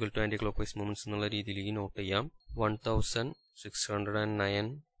moments equal to anti clock vice moments എന്നുള്ള രീതിയിലേക്ക് നോട്ട് ചെയ്യാം. 1609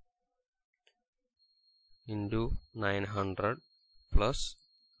 into 900 plus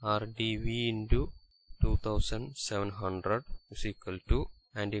RDV into 2700 is equal to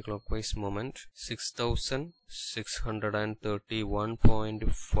anti-clockwise moment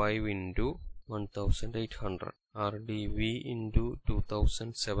 6631.5 into 1800. RDV into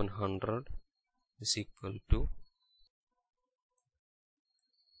 2700 is equal to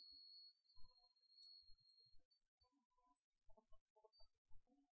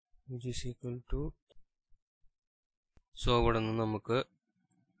so ഇവിടെ നിന്ന് നമുക്ക്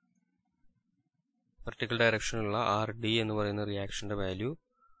vertical direction ഉള്ള RD എന്ന് പറയുന്ന റിയാക്ഷന്റെ വാല്യൂ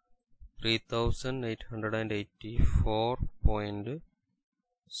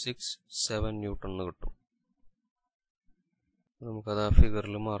 3884.67 ന്യൂട്ടൺ എന്ന് കിട്ടും. നമുക്കത് ആ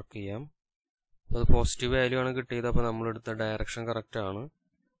ഫിഗറിൽ മാർക്ക് ചെയ്യാം. അത് പോസിറ്റീവ് വാല്യൂ ആണ് കിട്ടിയത്. അപ്പോൾ നമ്മളെടുത്ത ഡയറക്ഷൻ കറക്റ്റ് ആണ്.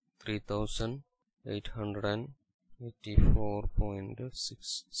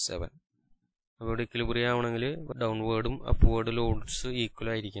 3884.67. അപ്പോൾ ഇവിടെ ഇക്വിലിബ്രിയം ആവണമെങ്കിൽ ഡൗൺവേർഡും അപ്വേർഡ് ലോഡ്സ് ഈക്വൽ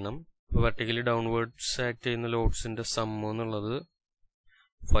ആയിരിക്കണം. അപ്പോൾ വെർട്ടിക്കലി ഡൗൺവേർഡ്സ് ആക്ട് ചെയ്യുന്ന ലോഡ്സിന്റെ സം എന്നുള്ളത്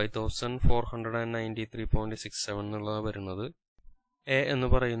 5493.67 എന്നുള്ളതാണ് വരുന്നത്. എ എന്ന്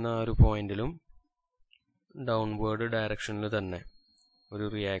പറയുന്ന ആ ഒരു പോയിന്റിലും ഡൗൺവേർഡ് ഡയറക്ഷനിൽ തന്നെ ഒരു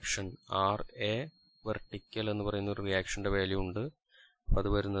റിയാക്ഷൻ RA വെർട്ടിക്കൽ എന്ന് പറയുന്ന ഒരു റിയാക്ഷന്റെ വാല്യൂ ഉണ്ട്. അപ്പോൾ അത്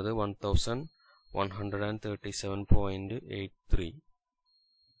വരുന്നത് 1137.83.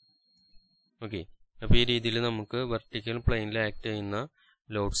 ഓക്കെ, അപ്പോൾ ഈ രീതിയിൽ നമുക്ക് വെർട്ടിക്കൽ പ്ലെയിനിൽ ആക്ട് ചെയ്യുന്ന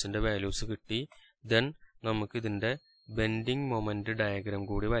ലോഡ്സിന്റെ വാല്യൂസ് കിട്ടി. ദെൻ നമുക്ക് ഇതിന്റെ ബെൻഡിങ് മൊമെന്റ് ഡയഗ്രാം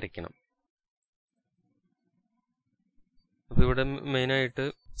കൂടി വരയ്ക്കണം. അപ്പോൾ ഇവിടെ മെയിനായിട്ട്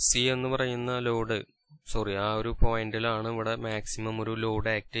സി എന്ന് പറയുന്ന ലോഡ് ആ ഒരു പോയിന്റിലാണ് ഇവിടെ മാക്സിമം ഒരു ലോഡ്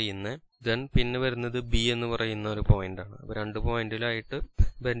ആക്ട് ചെയ്യുന്നത്. ദെൻ പിന്നെ വരുന്നത് ബി എന്ന് പറയുന്ന ഒരു പോയിന്റ് ആണ്. അപ്പോൾ രണ്ട് പോയിന്റിലായിട്ട്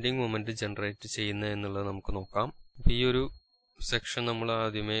ബെൻഡിങ് മൊമെന്റ് ജനറേറ്റ് ചെയ്യുന്നത് എന്നുള്ളത് നമുക്ക് നോക്കാം. ഈ ഒരു സെക്ഷൻ നമ്മൾ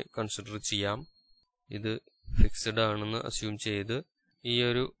ആദ്യമേ കൺസിഡർ ചെയ്യാം. ഇത് ഫിക്സ്ഡ് ആണെന്ന് അസ്യൂം ചെയ്ത് ഈ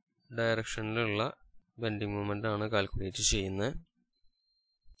ഒരു ഡയറക്ഷനിലുള്ള ബെൻഡിങ് മൊമെന്റ് ആണ് കാൽക്കുലേറ്റ് ചെയ്യുന്നത്.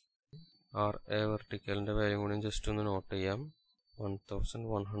 RA വെർട്ടിക്കലിന്റെ വാല്യൂ കൂടി ജസ്റ്റ് ഒന്ന് നോട്ട് ചെയ്യാം.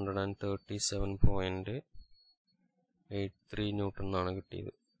 1137.83 ന്യൂട്ടൺ എന്നാണ്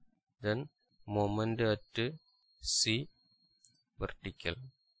കിട്ടിയത്. Then moment at C vertical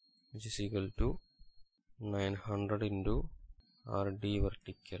which is equal to 900 into RD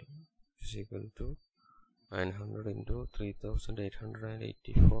vertical which is equal to 900 into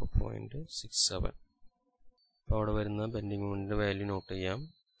 3884.67. അപ്പോൾ അവിടെ വരുന്ന ബെൻഡിങ് മൊമെന്റിന്റെ വാല്യൂ നോട്ട് ചെയ്യാം.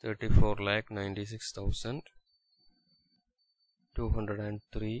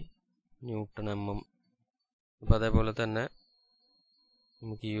 34,96,203 ന്യൂട്ടൺ mm. അപ്പോൾ അതേപോലെ തന്നെ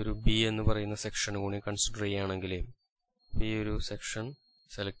നമുക്ക് ഈ ഒരു ബി എന്ന് പറയുന്ന സെക്ഷൻ കൂടി കൺസിഡർ ചെയ്യുകയാണെങ്കിൽ ഈ ഒരു സെക്ഷൻ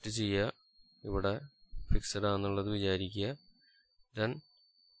സെലക്ട് ചെയ്യുക. ഇവിടെ ഫിക്സഡ് ആണെന്നുള്ളത് വിചാരിക്കുക. ദെൻ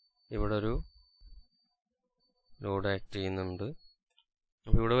ഇവിടെ ഒരു ലോഡ് ആക്ട് ചെയ്യുന്നുണ്ട്.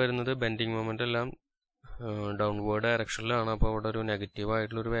 അപ്പോൾ ഇവിടെ വരുന്നത് ബെൻഡിങ് മൊമെന്റ് എല്ലാം ഡൗൺവേർഡ് ഡയറക്ഷനിലാണ്. അപ്പോൾ അവിടെ ഒരു നെഗറ്റീവ്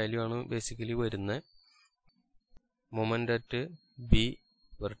ആയിട്ടുള്ളൊരു വാല്യൂ ആണ് ബേസിക്കലി വരുന്നത്. Moment at B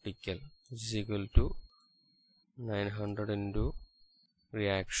vertical which is equal to 900 into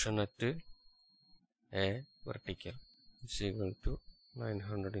reaction at A vertical which is equal to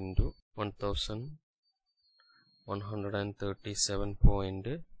 900 into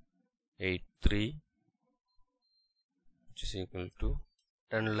 1137.83 which is equal to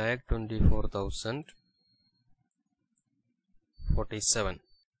 10,24,047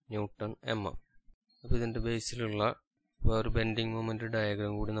 newton mm. അപ്പോൾ ഇതിന്റെ ബേസിലുള്ള ഒരു ബെൻഡിങ് മൊമെന്റ്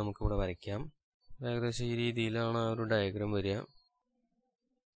ഡയഗ്രാം കൂടി നമുക്ക് ഇവിടെ വരയ്ക്കാം. ഏകദേശം ഈ രീതിയിലാണ് ആ ഒരു ഡയഗ്രാം വരിക.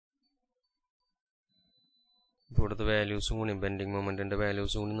 ഇവിടുത്തെ വാല്യൂസും കൂടി ബെൻഡിങ് മൊമെന്റിന്റെ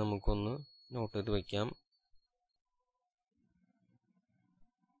വാല്യൂസും കൂടി നമുക്കൊന്ന് നോട്ട് ചെയ്ത് വയ്ക്കാം.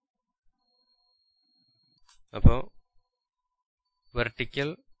 അപ്പോൾ വെർട്ടിക്കൽ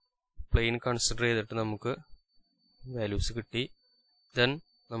പ്ലെയിൻ കൺസിഡർ ചെയ്തിട്ട് നമുക്ക് വാല്യൂസ് കിട്ടി. ദെൻ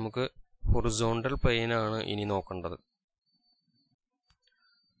നമുക്ക് ഹൊറിസോണ്ടൽ പ്ലെയിൻ ആണ് ഇനി നോക്കേണ്ടത്.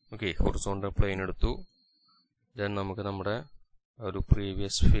 ഓക്കെ, ഹൊറിസോണ്ടൽ പ്ലെയിൻ എടുത്തു. ദെൻ നമുക്ക് നമ്മുടെ ഒരു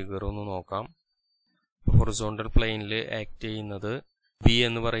പ്രീവിയസ് ഫിഗർ ഒന്ന് നോക്കാം. ഹൊറിസോണ്ടൽ പ്ലെയിനിൽ ആക്ട് ചെയ്യുന്നത് ബി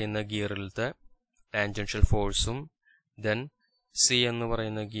എന്ന് പറയുന്ന ഗിയറിലത്തെ ടാൻജൻഷ്യൽ ഫോഴ്സും ദെൻ സി എന്ന്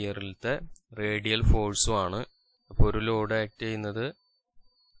പറയുന്ന ഗിയറിലത്തെ റേഡിയൽ ഫോഴ്സും ആണ്. അപ്പോൾ ഒരു ലോഡ് ആക്ട് ചെയ്യുന്നത്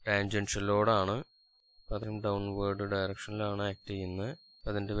ടാൻജൻഷ്യൽ ലോഡാണ്. അതിന് ഡൗൺവേർഡ് ഡയറക്ഷനിലാണ് ആക്ട് ചെയ്യുന്നത്.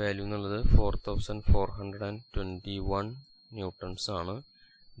 അതിന്റെ വാല്യൂ എന്നുള്ളത് 4421 ന്യൂട്ടൺസ് ആണ്.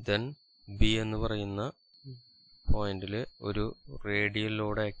 ദെൻ ബി എന്ന് പറയുന്ന പോയിന്റിൽ ഒരു റേഡിയൽ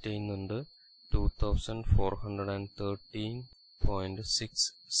ലോഡ് ആക്ട് ചെയ്യുന്നുണ്ട്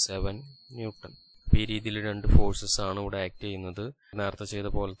 2413.67 ന്യൂട്ടൺ. ഈ രീതിയിൽ രണ്ട് ഫോഴ്സസ് ആണ് ഇവിടെ ആക്ട് ചെയ്യുന്നത്. നേരത്തെ ചെയ്ത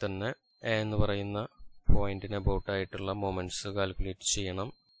പോലെ തന്നെ എ എന്ന് പറയുന്ന പോയിന്റിന് അബൌട്ട് ആയിട്ടുള്ള മൊമെന്റ്സ് കാൽക്കുലേറ്റ് ചെയ്യണം.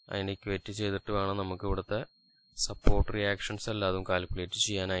 അതിനെ ഇക്വേറ്റ് ചെയ്തിട്ട് വേണം നമുക്ക് ഇവിടുത്തെ സപ്പോർട്ട് റിയാക്ഷൻസ് എല്ലാതും കാൽക്കുലേറ്റ്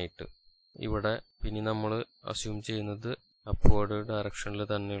ചെയ്യാനായിട്ട്. ഇവിടെ പിന്നെ നമ്മൾ അസ്യൂം ചെയ്യുന്നത് upward direction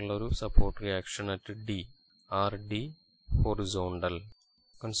support reaction at D, RD horizontal.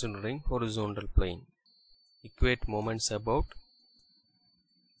 Considering horizontal plane, equate moments about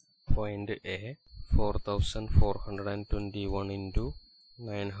point A, 4421 into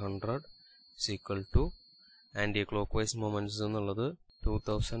 900 is equal to anti-clockwise moments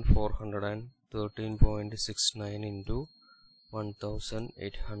 2413.69 into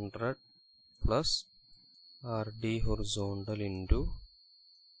 1800 plus RD horizontal into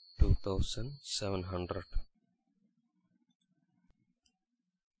 2700.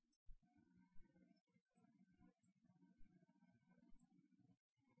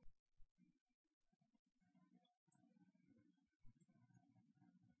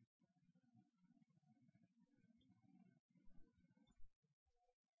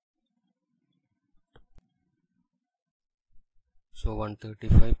 So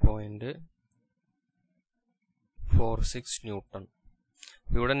 135.46 Newton.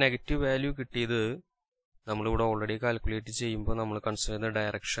 ഇവിടെ negative value കിട്ടിയത് നമ്മളിവിടെ already calculate ചെയ്യുമ്പോൾ നമ്മൾ consider ചെയ്ത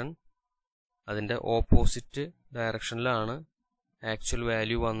direction അതിന്റെ opposite ഡയറക്ഷനിലാണ് actual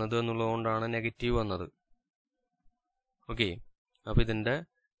value വന്നത് എന്നുള്ളതുകൊണ്ടാണ് negative വന്നത്. Okay, അപ്പോൾ ഇതിന്റെ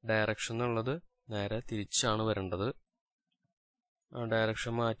ഡയറക്ഷൻ എന്നുള്ളത് നേരെ തിരിച്ചാണ് വരേണ്ടത്. ആ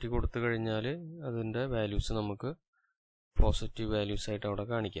ഡയറക്ഷൻ മാറ്റി കൊടുത്തു കഴിഞ്ഞാൽ അതിന്റെ വാല്യൂസ് നമുക്ക് പോസിറ്റീവ് വാല്യൂസ് ആയിട്ട് അവിടെ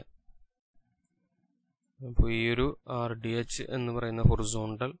കാണിക്കാം. അപ്പോൾ ഈ ഒരു RDH എന്ന് പറയുന്ന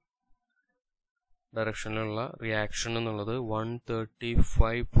ഹൊറിസോണ്ടൽ ഡയറക്ഷനിലുള്ള റിയാക്ഷൻ എന്നുള്ളത്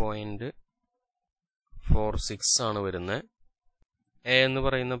 135.46 ആണ് വരുന്നത്. എ എന്ന്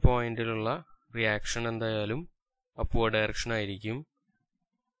പറയുന്ന പോയിന്റിലുള്ള റിയാക്ഷൻ എന്തായാലും അപ്വേർഡ് ഡയറക്ഷൻ ആയിരിക്കും,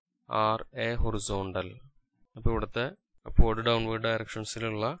 RA ഹൊറിസോണ്ടൽ. അപ്പോൾ ഇവിടുത്തെ അപ്വേർഡ് ഡൗൺവേർഡ്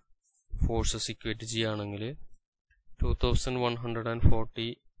ഡയറക്ഷൻസിലുള്ള ഫോഴ്സസ് ഇക്വേറ്റ് ചെയ്യുകയാണെങ്കിൽ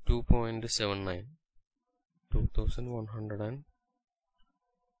 2142.79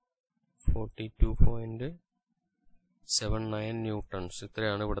 2142.79 ന്യൂട്ടൺസ്.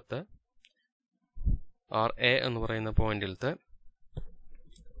 ഇത്രയാണ് ഇവിടുത്തെ RA എന്ന് പറയുന്ന പോയിന്റിലത്തെ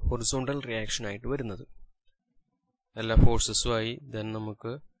ഹൊറിസോണ്ടൽ റിയാക്ഷൻ ആയിട്ട് വരുന്നത്. എല്ലാ ഫോഴ്സസുമായി ദെൻ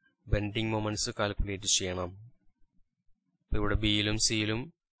നമുക്ക് ബെൻഡിങ് മൊമെന്റ്സ് കാൽക്കുലേറ്റ് ചെയ്യണം. ഇവിടെ ബിയിലും സിയിലും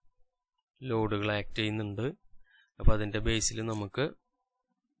ലോഡുകൾ ആക്ട് ചെയ്യുന്നുണ്ട്. അപ്പോൾ അതിന്റെ ബേസിൽ നമുക്ക്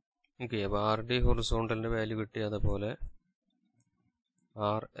ഓക്കെ, അപ്പോൾ RD ഹൊറിസോണ്ടലിന്റെ വാല്യൂ കിട്ടി. അതുപോലെ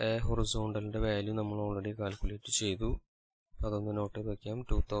RA ഹൊറിസോണ്ടലിന്റെ വാല്യൂ നമ്മൾ ഓൾറെഡി കാൽക്കുലേറ്റ് ചെയ്തു. അതൊന്ന് നോട്ട് ചെയ്ത് വയ്ക്കാം.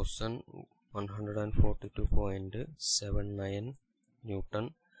 2142.79 ന്യൂട്ടൺ.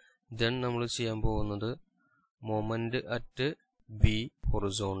 ദെൻ നമ്മൾ ചെയ്യാൻ പോകുന്നത് മൊമെന്റ് അറ്റ് B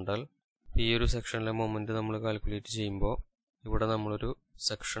ഹൊറിസോണ്ടൽ. ഈ ഒരു സെക്ഷനിലെ മൊമെന്റ് നമ്മൾ കാൽക്കുലേറ്റ് ചെയ്യുമ്പോൾ ഇവിടെ നമ്മളൊരു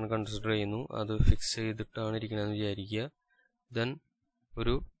സെക്ഷൻ കൺസിഡർ ചെയ്യുന്നു. അത് ഫിക്സ് ചെയ്തിട്ടാണ് ഇരിക്കണമെന്ന് വിചാരിക്കുക. ദെൻ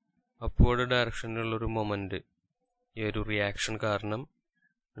ഒരു അപ്വേർഡ് ഡയറക്ഷനിലുള്ളൊരു മൊമെന്റ് ഈ ഒരു റിയാക്ഷൻ കാരണം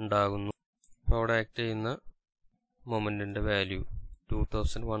ഉണ്ടാകുന്നു. അപ്പോൾ അവിടെ ആക്ട് ചെയ്യുന്ന മൊമെന്റിന്റെ വാല്യൂ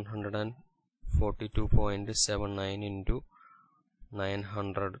 2142.79 into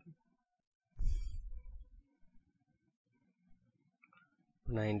 900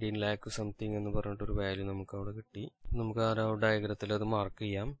 19 lakh സംതിങ് എന്ന് പറഞ്ഞിട്ടൊരു വാല്യൂ നമുക്ക് അവിടെ കിട്ടി. നമുക്ക് ആ ഡയഗ്രത്തിൽ അത് മാർക്ക്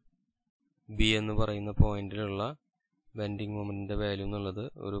ചെയ്യാം. ബി എന്ന് പറയുന്ന പോയിന്റിലുള്ള ബെൻഡിങ് മൊമെന്റിന്റെ വാല്യൂ എന്നുള്ളത്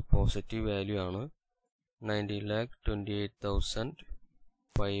ഒരു പോസിറ്റീവ് വാല്യൂ ആണ്,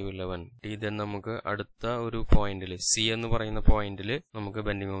 19,28,511. ദെൻ നമുക്ക് അടുത്ത ഒരു പോയിന്റിൽ സി എന്ന് പറയുന്ന പോയിന്റിൽ നമുക്ക്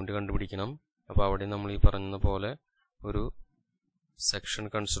ബെൻഡിങ് മൊമെന്റ് കണ്ടുപിടിക്കണം. അപ്പോൾ അവിടെ നമ്മൾ ഈ പറഞ്ഞ പോലെ ഒരു സെക്ഷൻ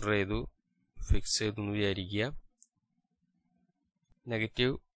കൺസിഡർ ചെയ്തു, ഫിക്സ് ചെയ്തു എന്ന് വിചാരിക്കുക.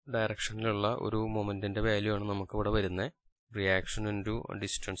 നെഗറ്റീവ് ഡയറക്ഷനിലുള്ള ഒരു മൊമെന്റിന്റെ വാല്യൂ ആണ് നമുക്ക് ഇവിടെ വരുന്നത്. Reaction into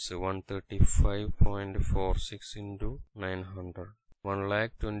distance 135.46 into 900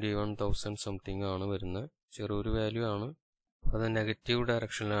 1,21,000 something ആണ് വരുന്നത്. ചെറിയൊരു വാല്യൂ ആണ്, അത് നെഗറ്റീവ്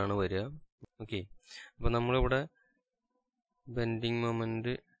ഡയറക്ഷനിലാണ് വരിക. ഓക്കെ, അപ്പോൾ നമ്മളിവിടെ ബെൻഡിങ്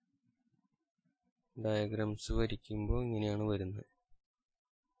മൊമെന്റ് ഡയഗ്രാംസ് വരയ്ക്കുമ്പോൾ ഇങ്ങനെയാണ് വരുന്നത്.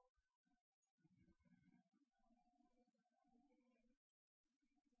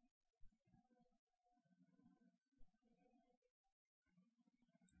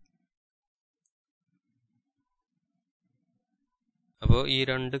 അപ്പോൾ ഈ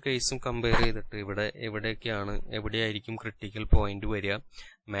രണ്ട് കേസും കമ്പയർ ചെയ്തിട്ട് ഇവിടെ എവിടെയായിരിക്കും ക്രിട്ടിക്കൽ പോയിന്റ് വരിക,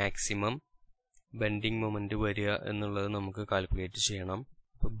 മാക്സിമം ബെൻഡിങ് മൊമെന്റ് വരിക എന്നുള്ളത് നമുക്ക് കാൽക്കുലേറ്റ് ചെയ്യണം.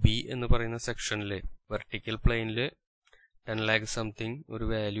 അപ്പോൾ ബി എന്ന് പറയുന്ന സെക്ഷനിൽ വെർട്ടിക്കൽ പ്ലെയിനിൽ 10 lakh സംതിങ് ഒരു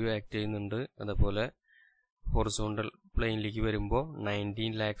വാല്യൂ ആക്ട് ചെയ്യുന്നുണ്ട്. അതുപോലെ ഹൊറിസോണ്ടൽ പ്ലെയിനിലേക്ക് വരുമ്പോൾ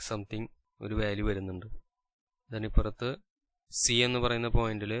 19 lakh സംതിങ് ഒരു വാല്യൂ വരുന്നുണ്ട്. അതിനിപ്പുറത്ത് സി എന്ന് പറയുന്ന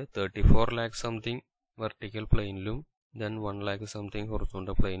പോയിന്റിൽ 34 lakh something vertical പ്ലെയിനിലും then 1 lakh something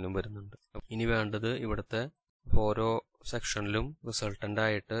horizontal പ്ലെയിനിലും വരുന്നുണ്ട്. ഇനി വേണ്ടത് ഇവിടുത്തെ ഓരോ സെക്ഷനിലും റിസൾട്ടന്റ്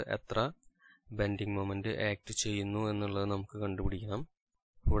ആയിട്ട് എത്ര ബെൻഡിങ് മൊമെന്റ് ആക്ട് ചെയ്യുന്നു എന്നുള്ളത് നമുക്ക് കണ്ടുപിടിക്കണം.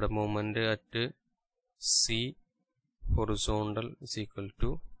 ഇവിടെ moment at C horizontal is equal to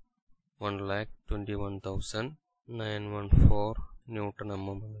 1,21,914 Newton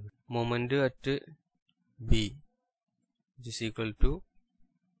mm. Moment at B is equal to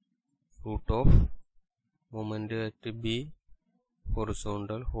root of moment at B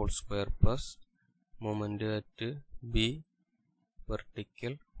horizontal whole square plus moment at B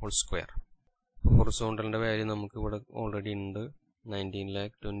vertical whole square. Horizontal value നമുക്ക് ഇവിടെ already ഉണ്ട്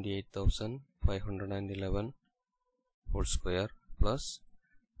 19,28,511 whole square plus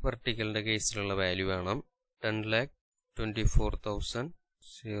vertical കേസിലുള്ള value വേണം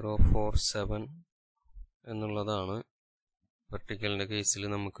 10,24,047 എന്നുള്ളതാണ് വെർട്ടിക്കലിന്റെ കേസിൽ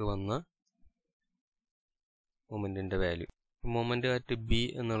നമുക്ക് വന്ന മൊമെന്റിന്റെ value. Moment at B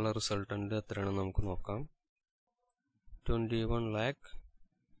എന്നുള്ള resultant എത്രയാണ് നമുക്ക് നോക്കാം.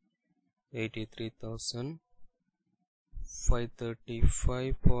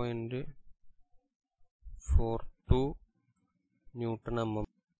 21,83,535.42 Newton mm.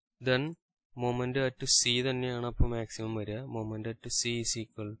 Then moment at C തന്നെയാണ് അപ്പോൾ മാക്സിമം വരിക. moment at C is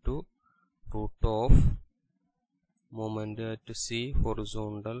equal to root of moment at C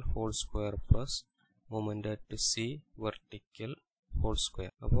horizontal whole square plus moment at C vertical whole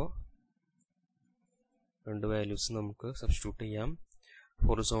square. അപ്പോൾ രണ്ട് values നമുക്ക് സബ്സ്റ്റിറ്റ്യൂട്ട് ചെയ്യാം.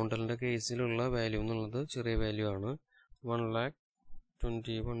 ഹൊറിസോണ്ടലിന്റെ കേസിലുള്ള വാല്യൂ എന്നുള്ളത് ചെറിയ value ആണ്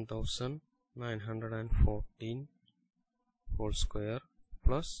 1,21,914 whole square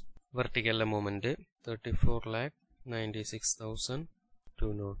plus vertical moment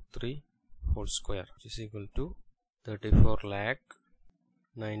 34,96,203 whole square which is equal to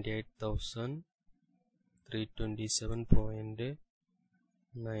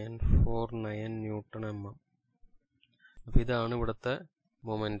 34,98,327.949 Newton mm. അപ്പോൾ ഇതാണ് ഇവിടുത്തെ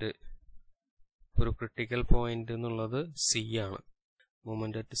മൊമെന്റ്. ഒരു ക്രിട്ടിക്കൽ പോയിന്റ് എന്നുള്ളത് സി ആണ്.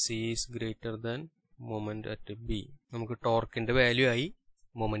 Moment at C is greater than moment at B. നമുക്ക് ടോർക്കിന്റെ വാല്യൂ ആയി,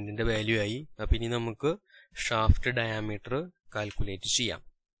 മൊമെന്റിന്റെ വാല്യൂ ആയി. അപ്പൊ ഇനി നമുക്ക് ഷാഫ്റ്റ് ഡയാമീറ്റർ കാൽക്കുലേറ്റ് ചെയ്യാം.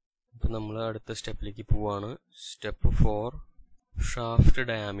 അപ്പൊ നമ്മൾ അടുത്ത സ്റ്റെപ്പിലേക്ക് പോവാണ്. Step 4 shaft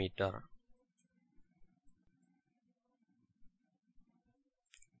diameter.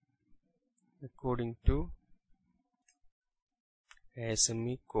 According to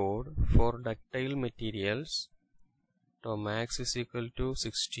ASME code for ductile materials, tau max is equal to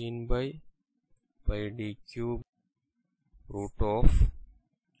 16 by pi d cube root of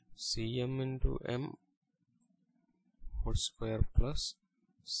cm into m whole square plus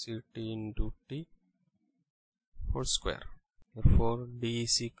ct into t whole square. Therefore d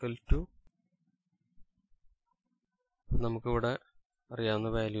is equal to നമുക്ക് ഇവിടെ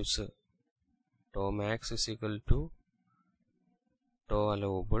അറിയാവുന്ന values tau max is equal to tau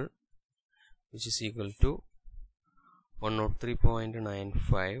allowable which is equal to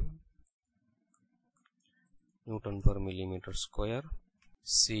 103.95 Newton per millimeter square.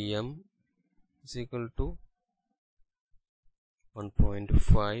 Cm is equal to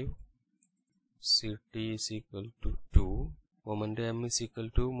 1.5. Ct is equal to 2. Moment m is equal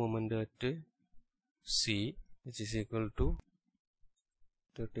to moment at C which is equal to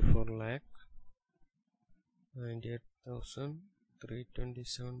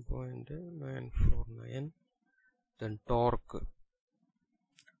 34,98,327.949. Then torque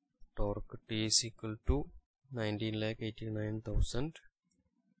T is equal to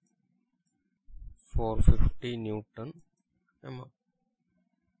 19,89,450 Newton mm.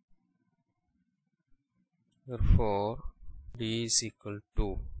 Therefore D is equal to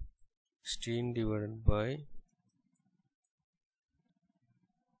 16 divided by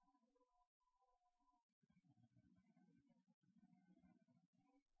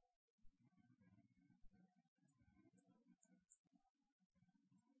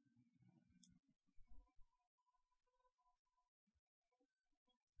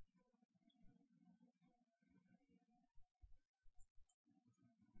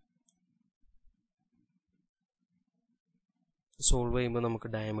solve ചെയ്യുമ്പോൾ നമുക്ക്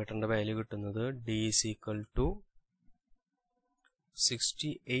ഡയമീറ്ററിന്റെ value കിട്ടുന്നത് d is equal to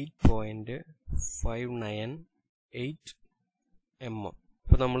 68.598 mm.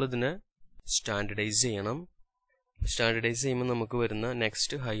 അപ്പോൾ നമ്മൾ ഇതിനെ standardise ചെയ്യണം. Standardise ചെയ്യുമ്പോൾ നമുക്ക് വരുന്ന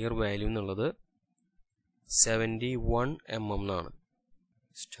നെക്സ്റ്റ് ഹയർ വാല്യൂ എന്നുള്ളത് 71 mm എന്നാണ്.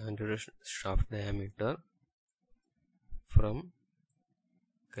 Standard shaft diameter from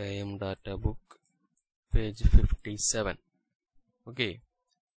KM data book page 57. Okay,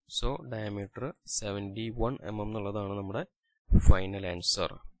 so diameter 71 mm എന്നുള്ളതാണ് നമ്മുടെ ഫൈനൽ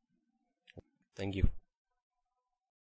ആൻസർ. Thank you.